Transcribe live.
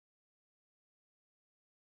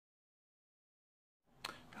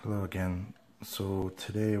Hello again. So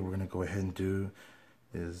today we're going to go ahead and do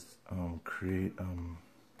is create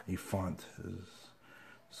a font.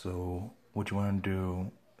 So what you want to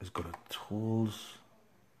do is go to Tools.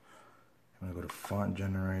 I'm going to go to Font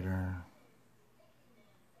Generator.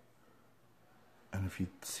 And if you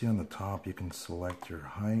see on the top, you can select your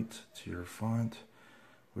height to your font.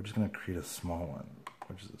 We're just going to create a small one,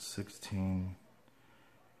 which is a 16.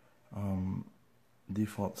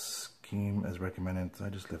 Default scheme as recommended, so I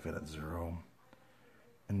just left it at 0.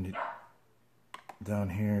 And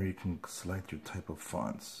down here you can select your type of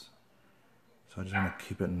fonts. So I'm just going to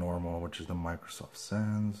keep it normal, which is the Microsoft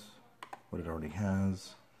Sans, what it already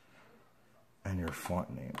has, and your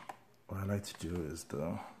font name. What I like to do is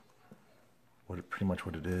pretty much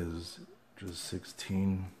what it is, just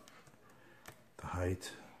 16, the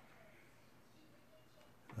height.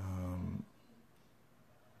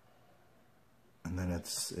 And then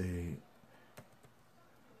it's a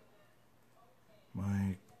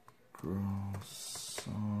Microsoft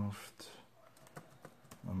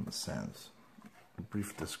Sans. A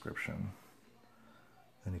brief description.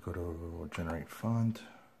 Then you go to generate font,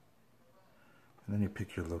 and then you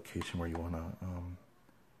pick your location where you want to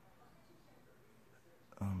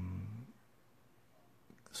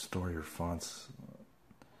store your fonts.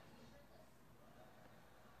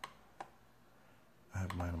 I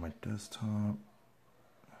have mine on my desktop.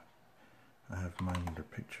 I have mine under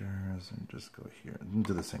pictures, and just go here and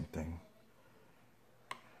do the same thing.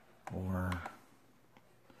 Or,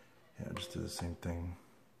 yeah, just do the same thing.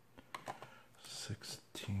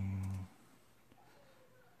 16.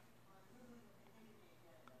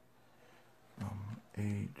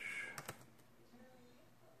 Age.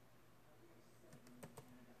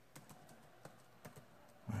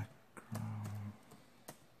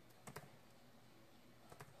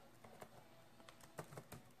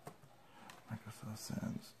 Microsoft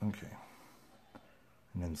Sans. Okay.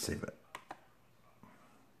 And then save it.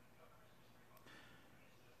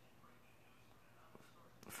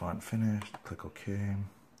 Font finished. Click OK. And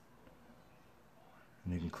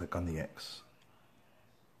you can click on the X.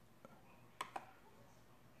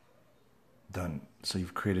 Done. So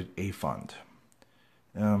you've created a font.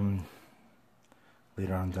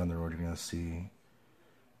 Later on down the road, you're going to see,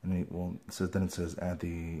 and it says add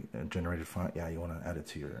the generated font. Yeah, you want to add it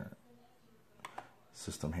to your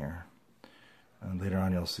system here. And later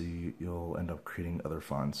on, you'll end up creating other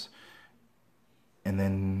fonts. And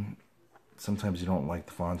then sometimes you don't like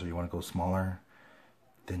the fonts, or you want to go smaller.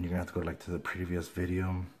 Then you're gonna have to go to the previous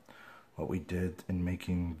video, what we did in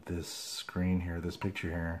making this screen here, this picture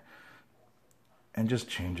here, and just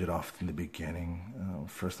change it off in the beginning.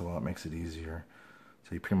 First of all, it makes it easier.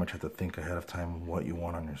 So you pretty much have to think ahead of time what you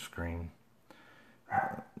want on your screen.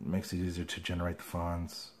 It makes it easier to generate the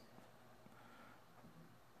fonts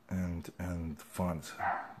and font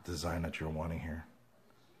design that you're wanting here.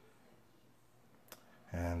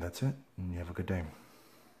 And that's it. And you have a good day.